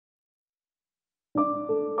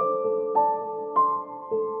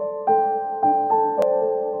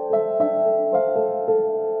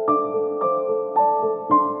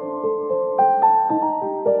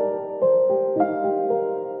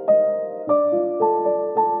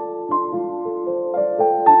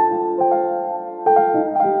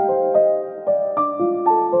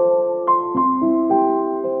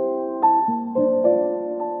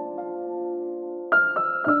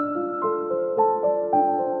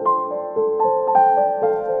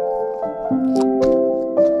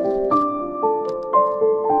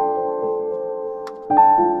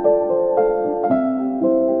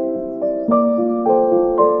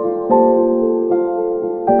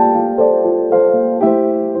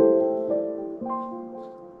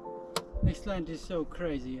is so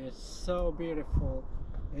crazy. It's so beautiful.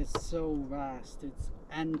 It's so vast. It's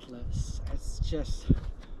endless. It's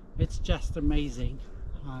just amazing.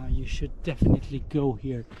 You should definitely go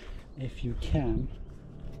here if you can.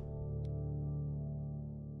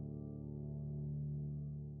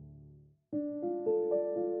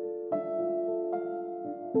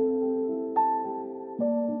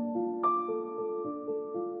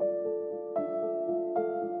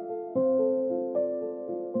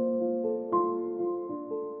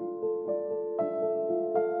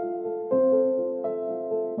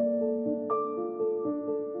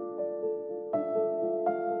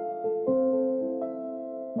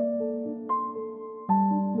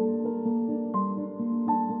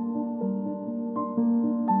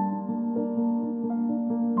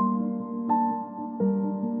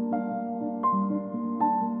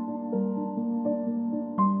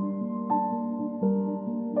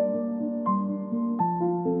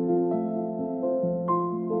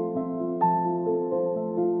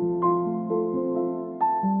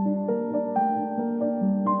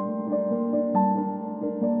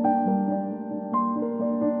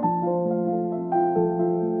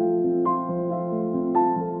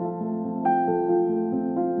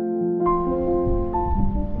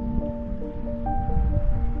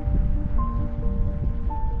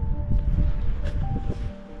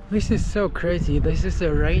 This is so crazy. This is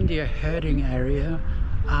a reindeer herding area,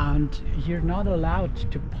 and you're not allowed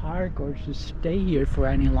to park or to stay here for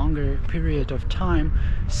any longer period of time.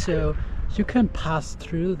 So you can pass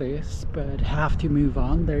through this but have to move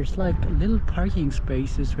on. There's like little parking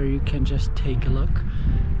spaces where you can just take a look.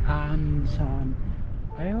 And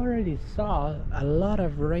I already saw a lot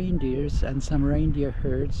of reindeers and some reindeer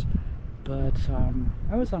herds, but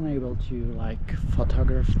I was unable to like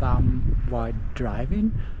photograph them while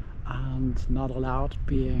driving, and not allowed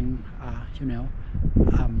being you know,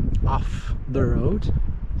 off the road.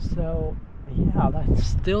 So yeah, that's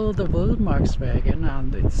still the Volkswagen,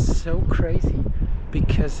 and it's so crazy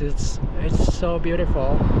because it's so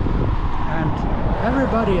beautiful, and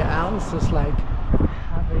everybody else is like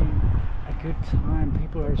having a good time.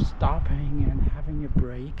 People are stopping and having a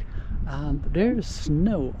break, and there's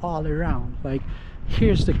snow all around. Like,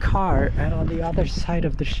 here's the car, and on the other side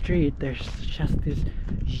of the street there's just this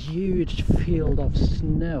huge field of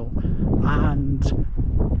snow, and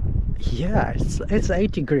yeah, it's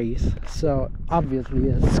 8 degrees, so obviously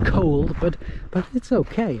it's cold, but it's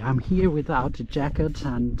okay. I'm here without a jacket,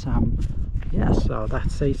 and yeah, so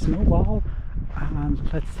that's a snowball, and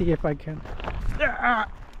let's see if I can.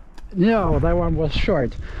 No, that one was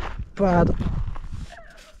short, but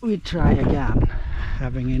we try again.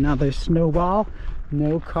 Having another snowball.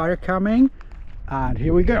 No car coming, and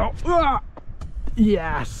here we go.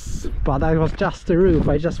 Yes, but that was just the roof.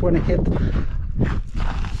 I just want to hit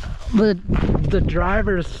the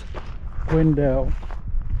driver's window.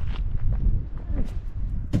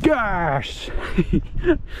 Gosh,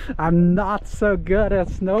 I'm not so good at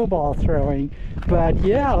snowball throwing, but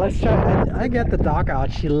yeah, let's try. I get the dog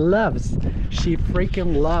out. She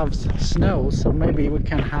freaking loves snow, so maybe we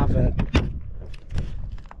can have it.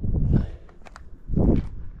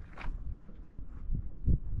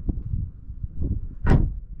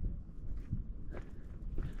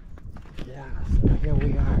 Yeah, so here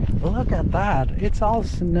we are. Look at that. It's all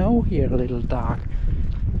snow here, little dog.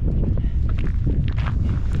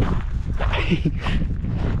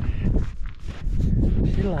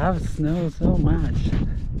 She loves snow so much.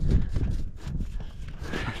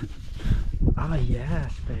 Oh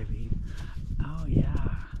yes, baby. Oh yeah.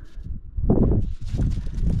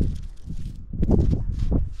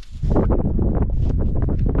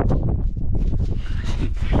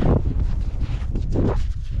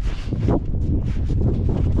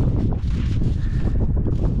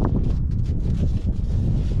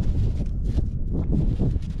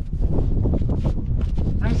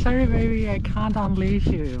 I'm sorry, baby, I can't unleash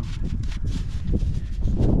you.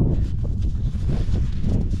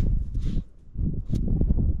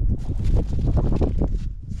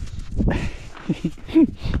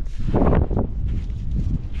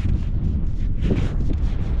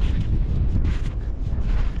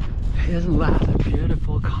 Isn't that a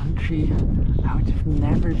beautiful country? I would have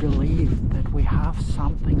never believed that we have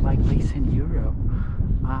something like this in Europe.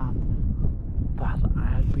 But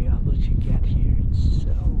I'll be able to get here. It's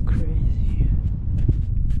so crazy.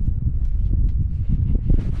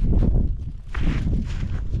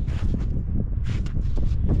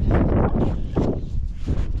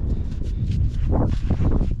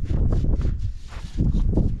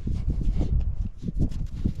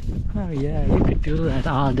 Oh yeah, you could do that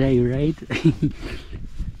all day, right?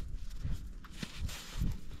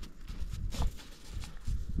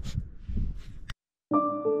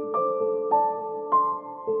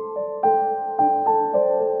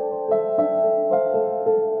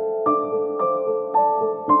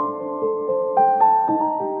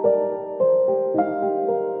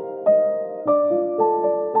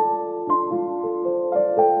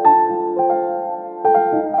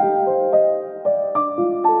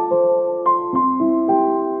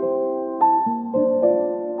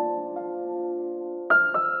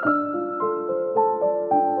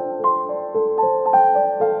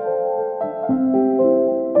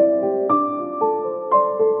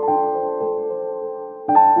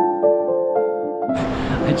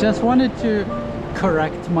 I just wanted to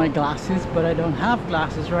correct my glasses, but I don't have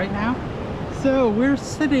glasses right now. So we're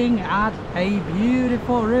sitting at a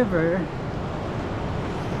beautiful river,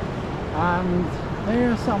 and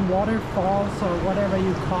there are some waterfalls or whatever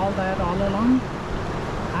you call that all along,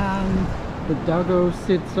 and the doggo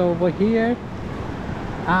sits over here,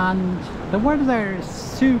 and the weather is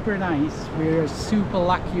super nice. We're super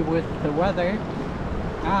lucky with the weather,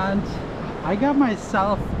 and I got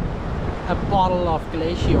myself a bottle of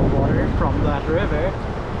glacier water from that river,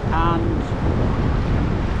 and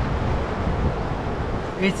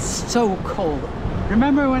it's so cold.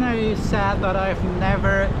 Remember when I said that I've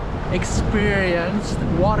never experienced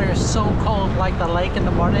water so cold like the lake in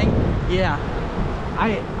the morning? Yeah,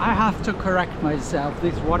 I have to correct myself.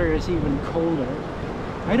 This water is even colder.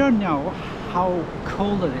 I don't know how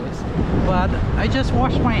cold it is, but I just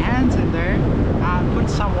washed my hands in there and put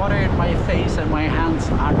some water in my face, and my hands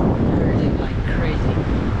are hurting like crazy.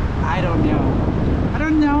 I don't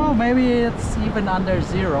know, maybe it's even under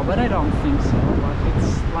zero, but I don't think so. But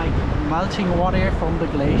it's like melting water from the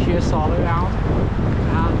glaciers all around,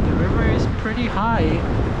 and the river is pretty high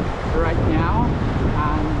right now.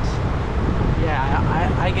 And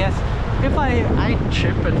yeah, I guess if I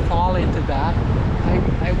trip and fall into that,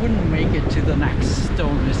 I wouldn't make it to the next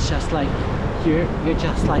stone. It's just like you're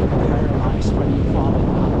just like paralyzed when you fall in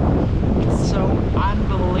that. It's so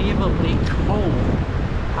unbelievably cold.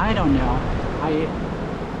 I don't know.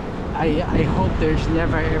 I hope there's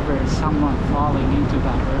never ever someone falling into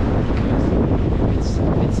that river, because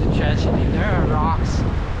it's a tragedy. There are rocks.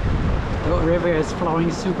 The river is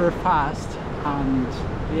flowing super fast, and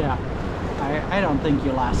yeah, I don't think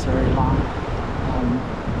you last very long.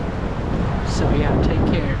 So yeah, take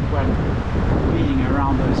care when being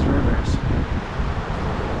around those rivers.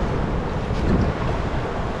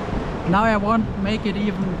 Now I won't make it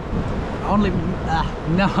even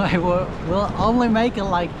no, I will only make it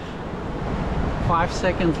like 5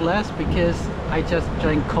 seconds less, because I just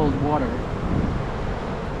drank cold water.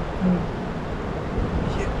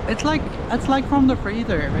 It's like from the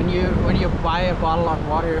freezer, when you buy a bottle of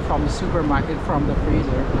water from the supermarket from the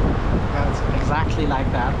freezer. It's exactly like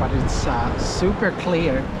that, but it's super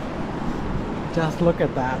clear. Just look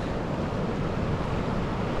at that.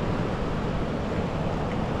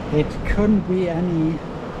 It couldn't be any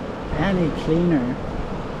cleaner.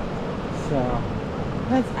 So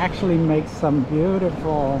let's actually make some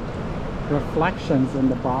beautiful reflections in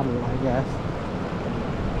the bottle, I guess.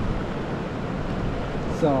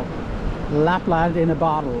 So Lapland in a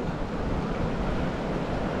bottle.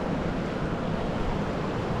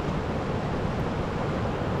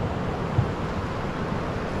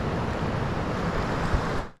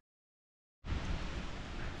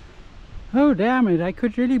 Oh damn it, I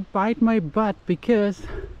could really bite my butt, because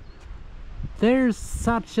there's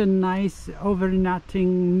such a nice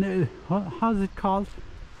overnatting, how's it called?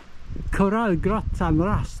 Coral grotto's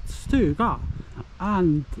stuga,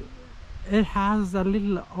 and it has a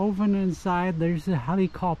little oven inside. There's a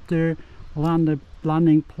helicopter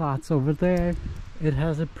landing plots over there. It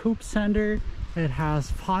has a poop center, it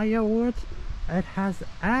has firewood, it has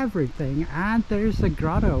everything, and there's a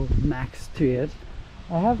grotto next to it.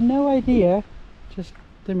 I have no idea, just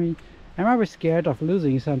I'm ever scared of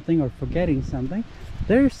losing something or forgetting something.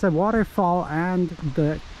 There's a waterfall and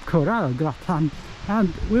the Coral Grotto,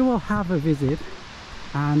 and we will have a visit.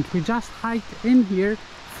 And we just hiked in here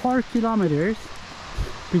 4 kilometers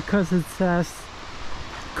because it says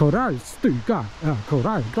Coral Stuga,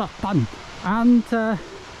 Coral Grotto. And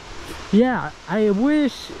yeah, I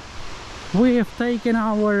wish we have taken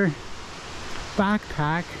our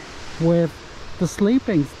backpack with the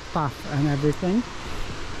sleeping stuff and everything.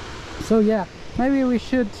 So yeah, maybe we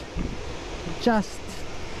should just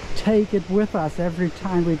take it with us every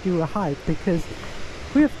time we do a hike, because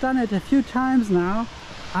we have done it a few times now,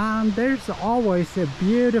 and there's always a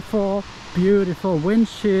beautiful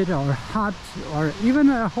windshed or hut or even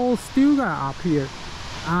a whole stuga up here,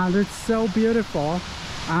 and it's so beautiful.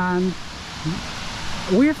 And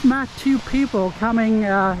we've met 2 people coming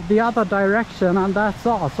the other direction, and that's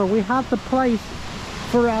all. So we have the place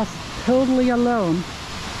for us totally alone.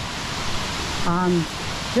 And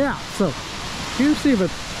yeah, so you see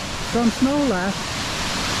it, some snow left.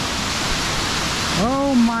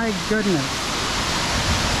 Oh my goodness.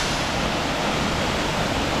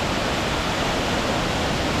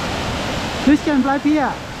 Christian, bleib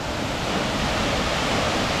hier.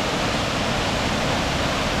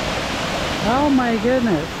 Oh my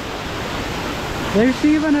goodness. There's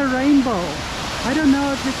even a rainbow. I don't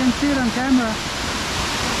know if you can see it on camera,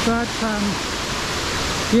 but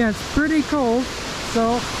yeah, it's pretty cold.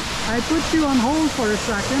 So I put you on hold for a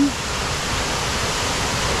second.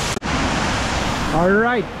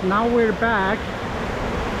 Alright, now we're back.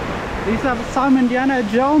 These are some Indiana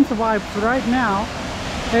Jones vibes right now.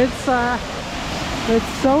 It's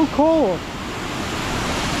so cold.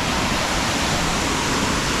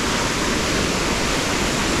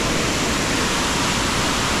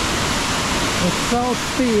 It's so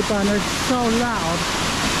steep and it's so loud.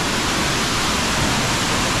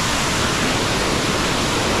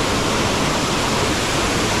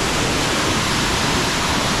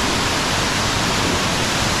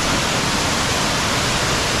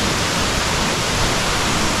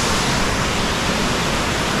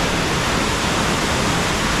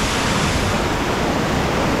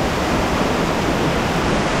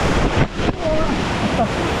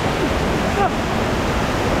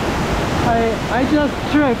 I just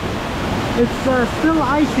tripped. It's still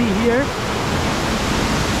icy here.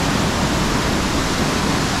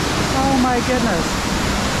 Oh my goodness.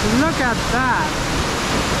 Look at that.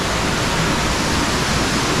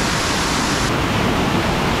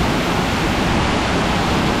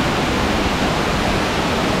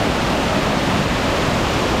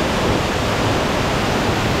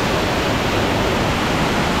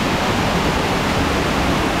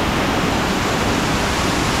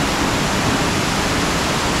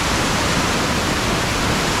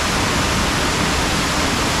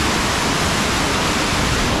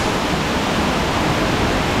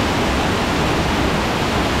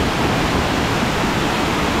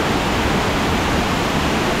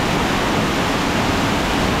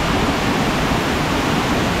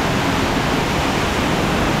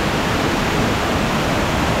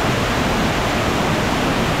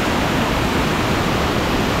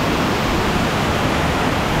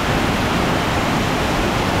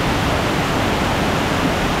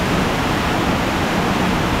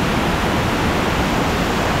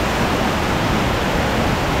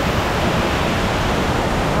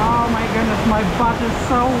 My butt is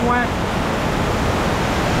so wet.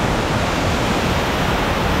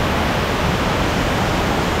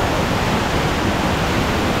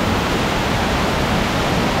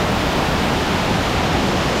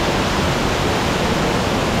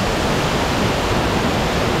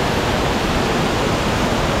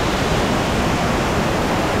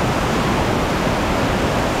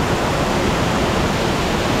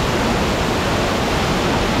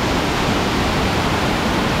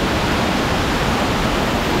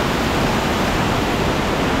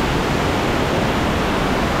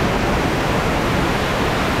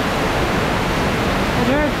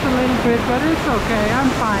 But it's okay, I'm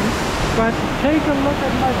fine. But take a look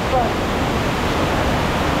at my butt.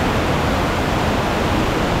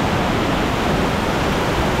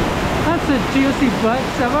 That's a juicy butt,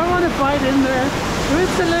 so I want to bite in there.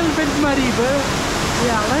 It's a little bit muddy, but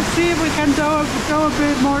yeah, let's see if we can go a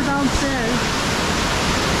bit more downstairs.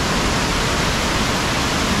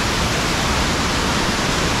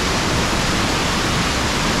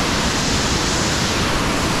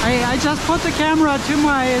 I just put the camera to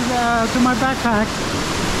my backpack.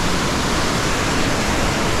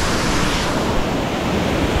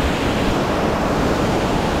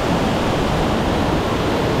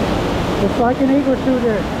 It's like an eagle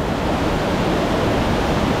shooter.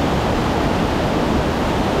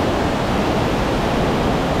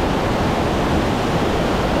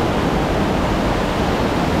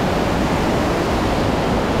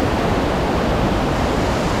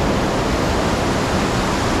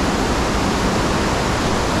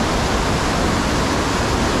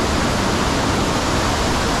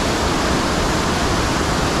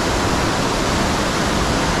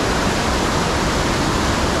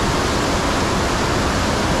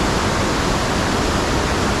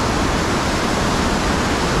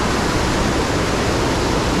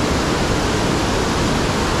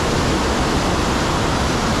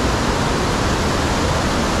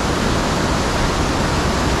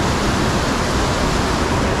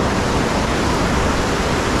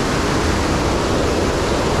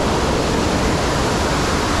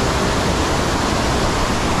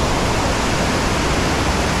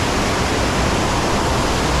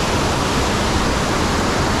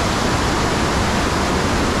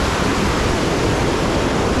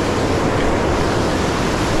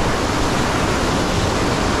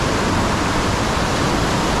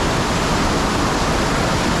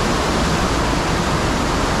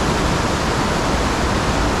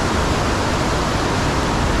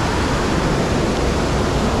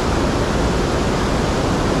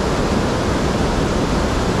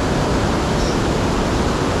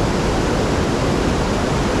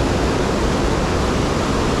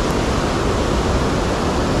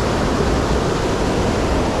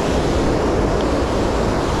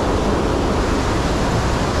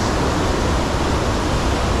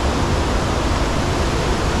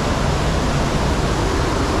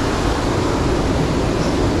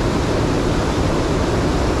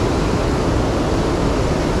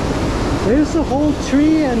 There's a whole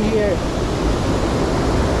tree in here.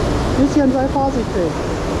 Bisschen sei vorsichtig.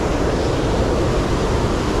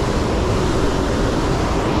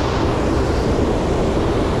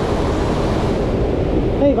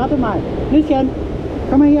 Hey, warte mal. Lieschen,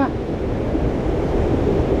 komm mal her.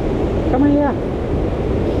 Komm mal her.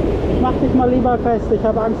 Ich mach dich mal lieber fest. Ich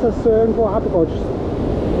habe Angst, dass du irgendwo abrutschst.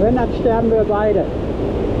 Wenn, dann sterben wir beide.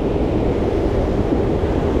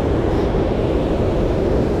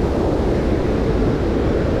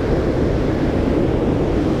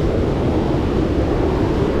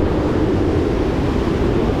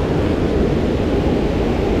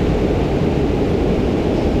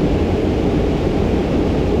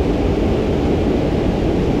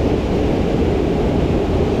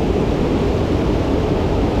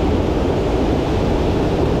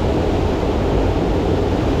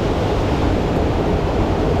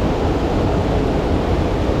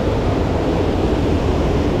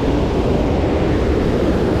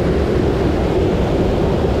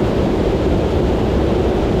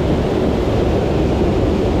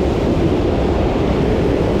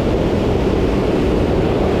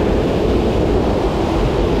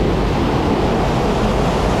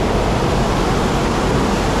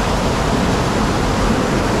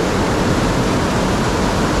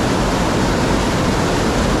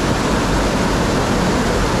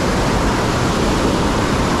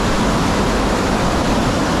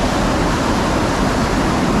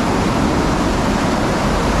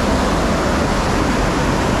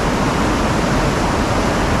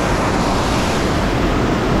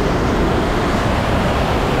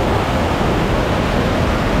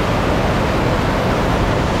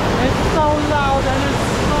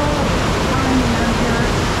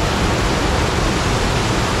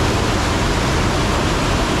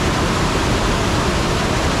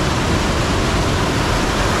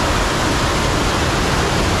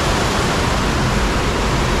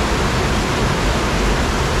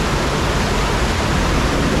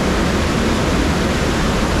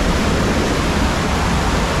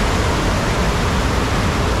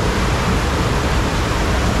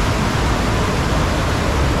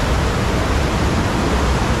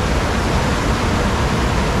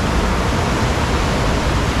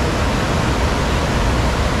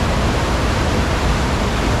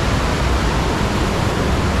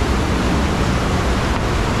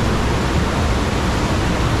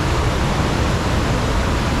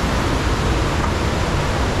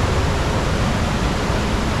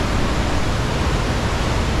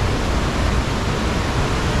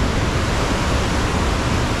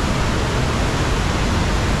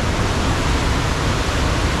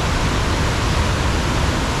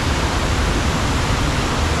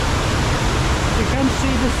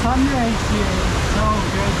 Sunrise here is so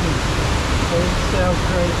crazy. It's so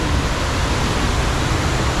crazy.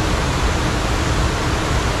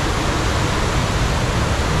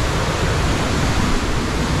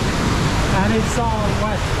 And it's all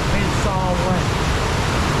wet. It's all wet.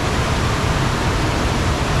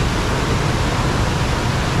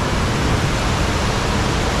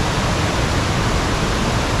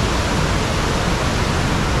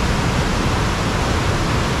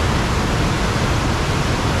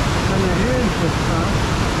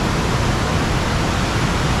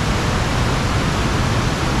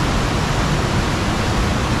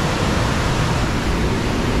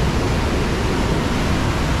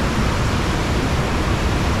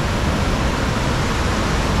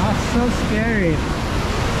 So scary.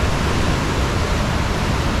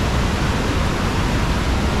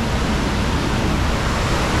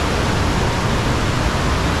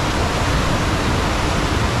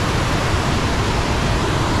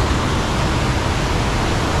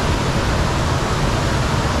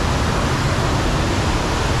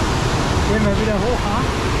 Gehen wir wieder hoch, ha?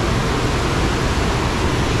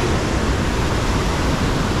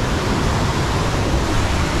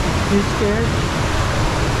 You scared?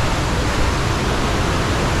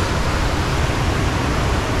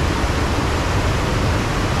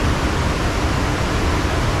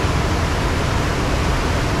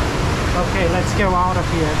 Okay, let's go out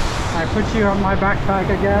of here. I put you on my backpack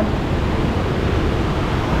again.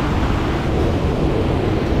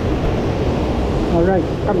 Alright,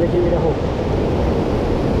 come to give me the hook.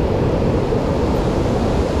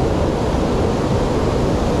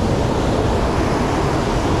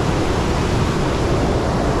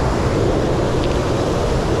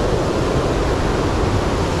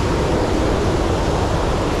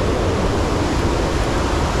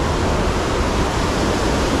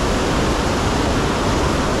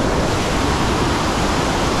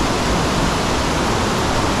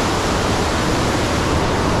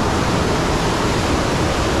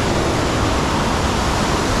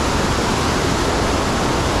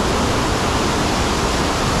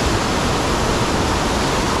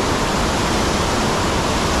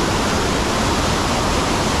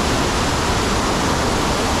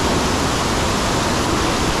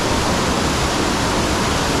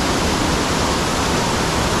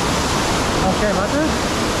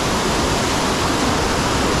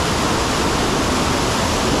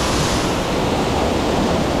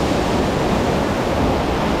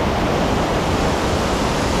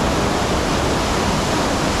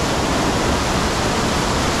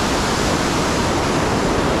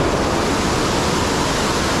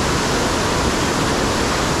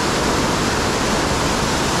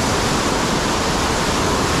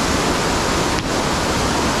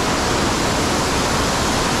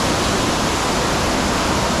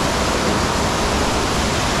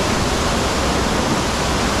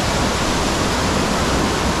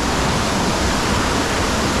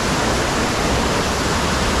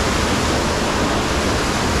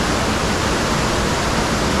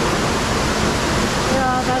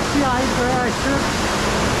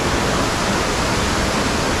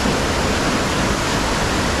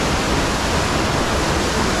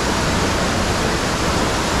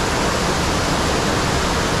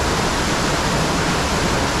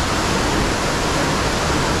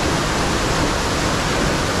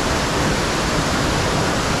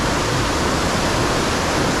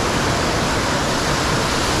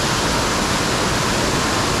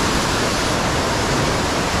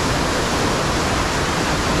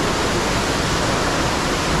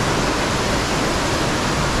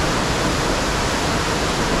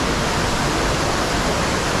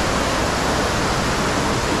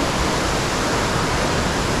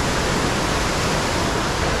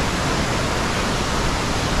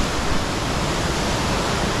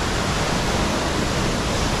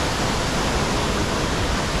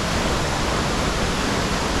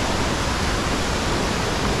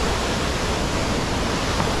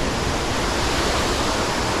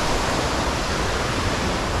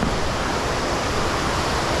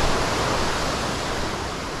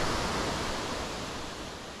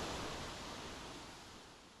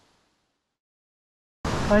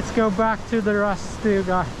 Let's go back to the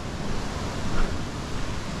Raststuga,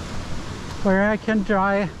 where I can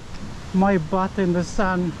dry my butt in the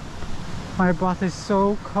sun. My butt is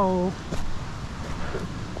so cold.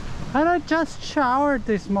 And I just showered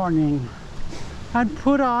this morning and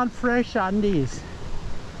put on fresh undies.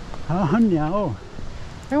 Oh no.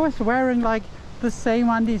 I was wearing like the same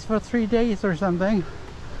undies for 3 days or something.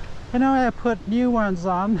 You know, I put new ones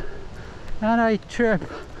on and I trip.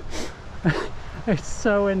 It's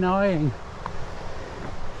so annoying.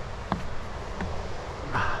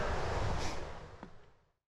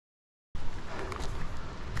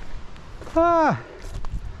 Ah,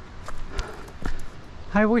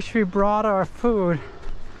 I wish we brought our food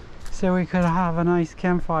so we could have a nice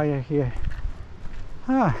campfire here.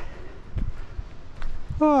 Ah.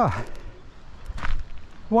 Oh.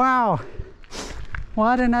 Wow,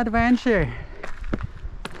 what an adventure.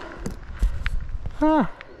 Ah.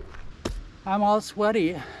 I'm all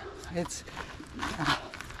sweaty. It's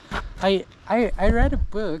I read a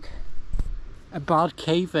book about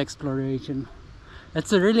cave exploration.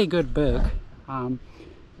 It's a really good book.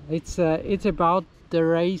 It's about the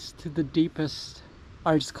race to the deepest,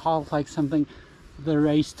 or it's called like something, the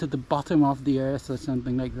race to the bottom of the earth or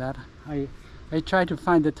something like that. I tried to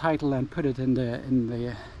find the title and put it in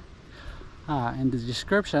the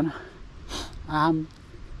description.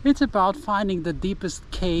 It's about finding the deepest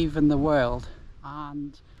cave in the world,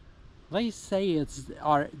 and they say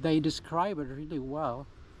they describe it really well,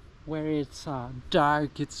 where it's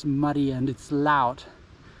dark, it's muddy, and it's loud.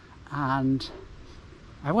 And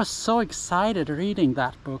I was so excited reading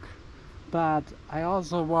that book, but I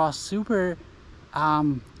also was super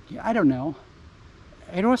I don't know,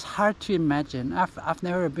 it was hard to imagine. I've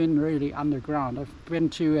never been really underground. I've been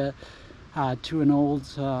to an old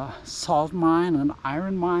salt mine, an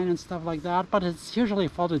iron mine and stuff like that, but it's usually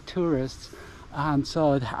for the tourists, and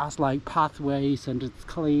so it has like pathways and it's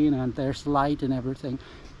clean and there's light and everything.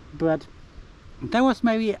 But that was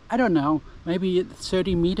maybe, I don't know, maybe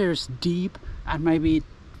 30 meters deep and maybe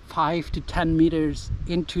 5 to 10 meters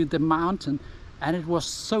into the mountain, and it was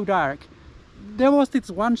so dark. There was this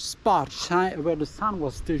one spot where the sun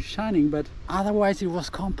was still shining, but otherwise it was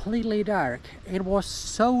completely dark. It was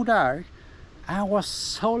so dark and it was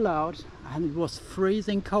so loud and it was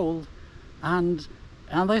freezing cold. And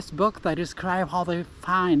this book, they describe how they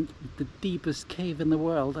find the deepest cave in the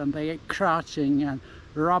world, and they are crouching and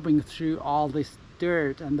rubbing through all this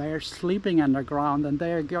dirt, and they are sleeping underground, and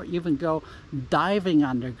they even go diving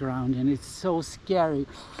underground, and it's so scary.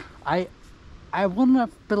 I wouldn't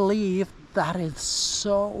have believed that it's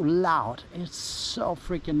so loud. It's so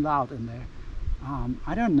freaking loud in there.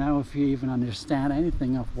 I don't know if you even understand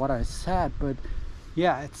anything of what I said, but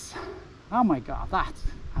yeah, it's, oh my god, that's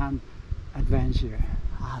an adventure.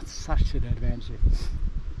 It's such an adventure.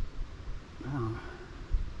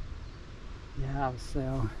 Yeah,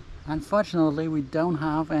 so unfortunately we don't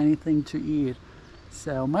have anything to eat,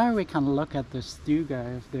 so maybe we can look at the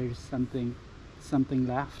stuga if there's something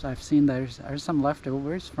left. I've seen there's some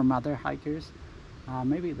leftovers from other hikers.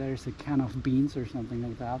 Maybe there's a can of beans or something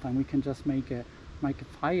like that, and we can just make a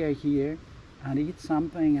fire here and eat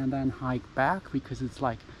something and then hike back, because it's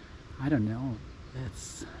like, I don't know,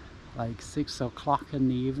 it's like 6 o'clock in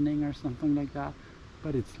the evening or something like that,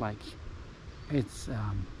 but it's like, it's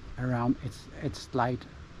around, it's light,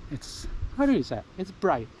 it's, how do you say, it's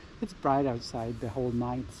bright outside the whole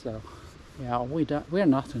night. So yeah, we're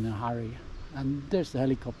not in a hurry. And there's the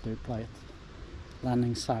helicopter plate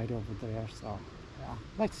landing site over there, so yeah,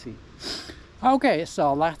 let's see. Okay,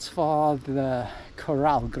 so that's for the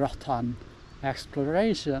Coral Grotto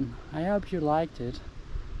exploration. I hope you liked it.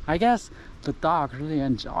 I guess the dog really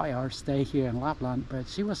enjoyed our stay here in Lapland, but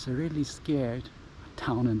she was really scared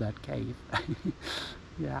down in that cave.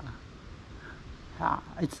 Yeah.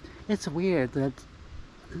 It's weird that,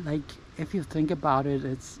 like, if you think about it,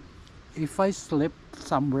 it's, if I slipped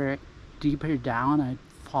somewhere deeper down, I'd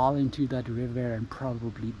fall into that river and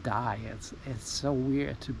probably die. It's so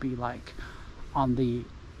weird to be like on the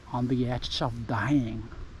edge of dying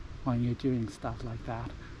when you're doing stuff like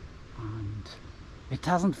that, and it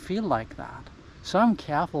doesn't feel like that. So I'm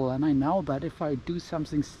careful, and I know that if I do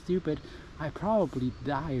something stupid I probably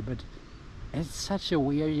die, but it's such a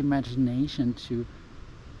weird imagination to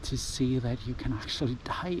see that you can actually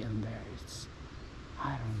die in there. It's,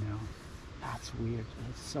 I don't know, that's weird.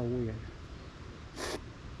 It's so weird.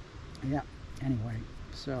 Yeah, anyway,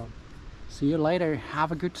 so see you later.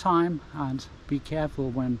 Have a good time and be careful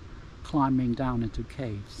when climbing down into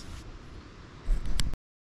caves.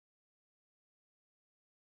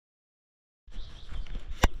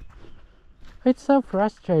 It's so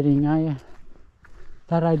frustrating.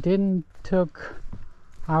 that I didn't took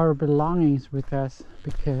our belongings with us,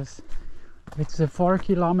 because it's a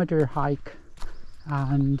 4-kilometer hike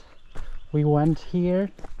and we went here,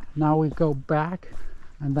 now we go back,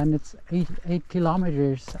 and then it's 8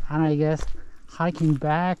 kilometers, and I guess hiking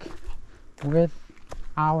back with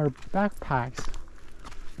our backpacks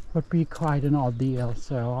would be quite an ordeal.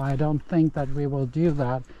 So I don't think that we will do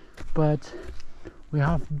that, but we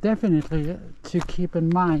have definitely to keep in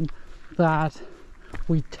mind that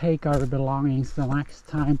we take our belongings the next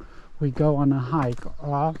time we go on a hike,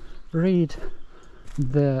 or read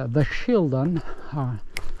the schildern,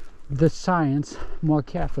 the signs more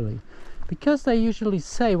carefully, because they usually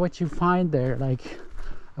say what you find there, like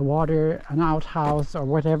a water, an outhouse, or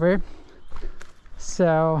whatever.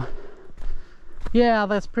 So yeah,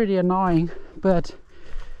 that's pretty annoying, but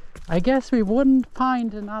I guess we wouldn't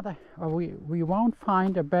find another, or we won't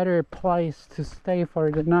find a better place to stay for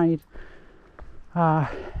the night.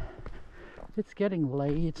 It's getting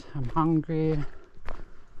late, I'm hungry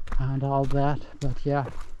and all that, but yeah,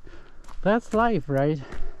 that's life, right?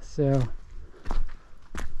 So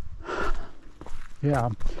yeah,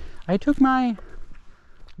 I took my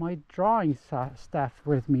drawing stuff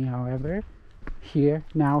with me, however,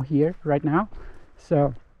 right now.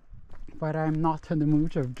 So, but I'm not in the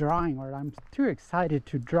mood of drawing, or I'm too excited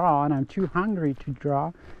to draw and I'm too hungry to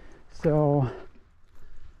draw. So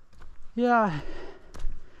yeah,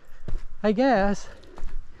 I guess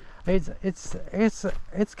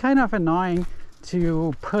it's kind of annoying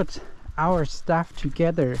to put our stuff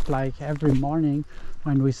together, like every morning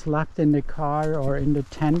when we slept in the car or in the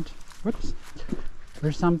tent, whoops,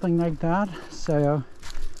 or something like that. So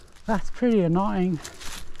that's pretty annoying.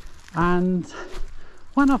 And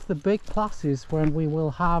one of the big pluses when we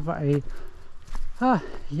will have a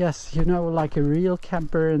yes, you know, like a real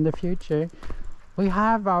camper in the future, we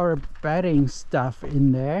have our bedding stuff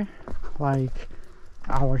in there, like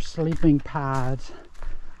our sleeping pad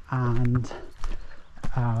and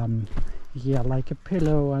yeah, like a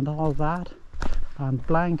pillow and all that, and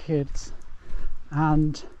blankets,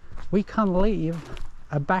 and we can leave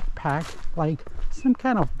a backpack, like some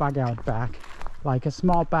kind of bug out bag, like a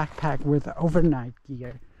small backpack with overnight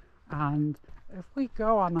gear. And if we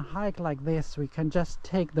go on a hike like this, we can just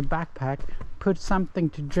take the backpack, put something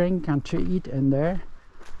to drink and to eat in there,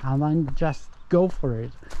 and then just go for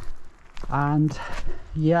it. And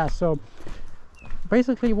yeah, so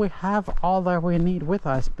basically we have all that we need with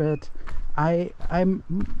us, but I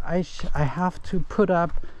have to put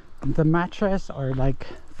up the mattress, or like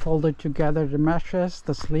fold it together, the mattress,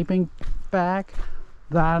 the sleeping bag,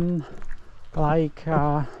 then like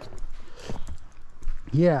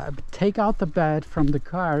yeah, take out the bed from the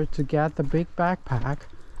car to get the big backpack,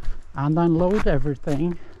 and then load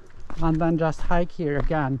everything, and then just hike here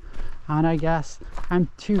again. And I guess I'm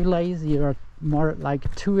too lazy, or more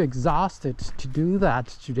like too exhausted to do that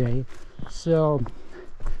today. So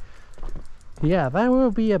yeah, that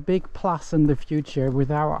will be a big plus in the future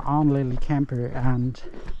with our own little camper. And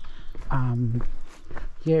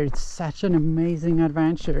yeah, it's such an amazing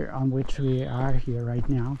adventure on which we are here right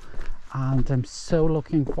now, and I'm so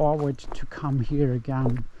looking forward to come here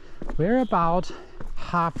again. We're about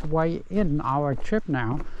halfway in our trip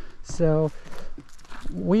now, so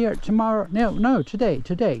we are today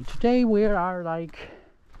we are like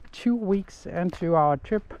 2 weeks into our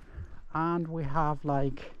trip, and we have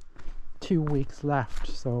like 2 weeks left,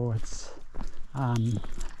 so it's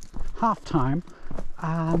half time.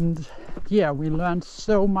 And yeah, we learned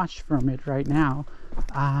so much from it right now,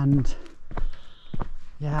 and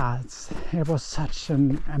yeah, it was such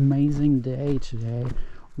an amazing day today.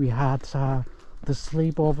 We had the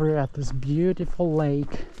sleepover at this beautiful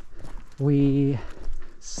lake. We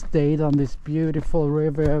stayed on this beautiful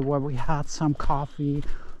river where we had some coffee.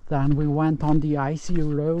 Then we went on the icy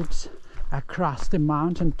roads across the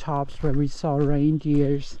mountain tops where we saw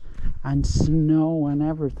reindeers and snow and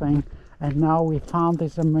everything. And now we found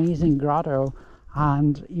this amazing grotto,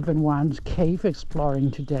 and even went cave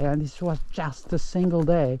exploring today, and this was just a single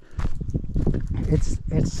day. It's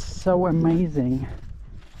so amazing.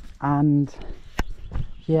 And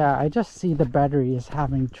yeah, I just see the battery is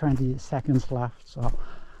having 20 seconds left, so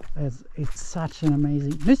it's such an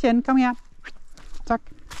amazing... Lucien, come here. Zack.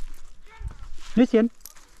 Lucien.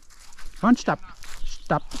 Und stop.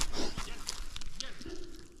 Stop.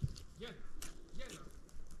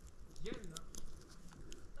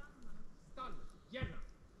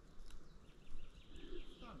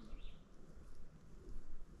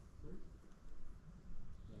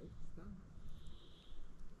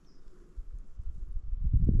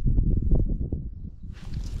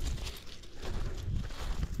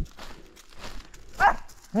 Ah!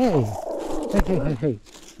 Hey, hey.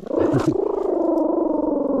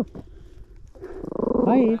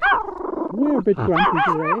 Hi, you're a bit grumpy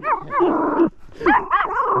today.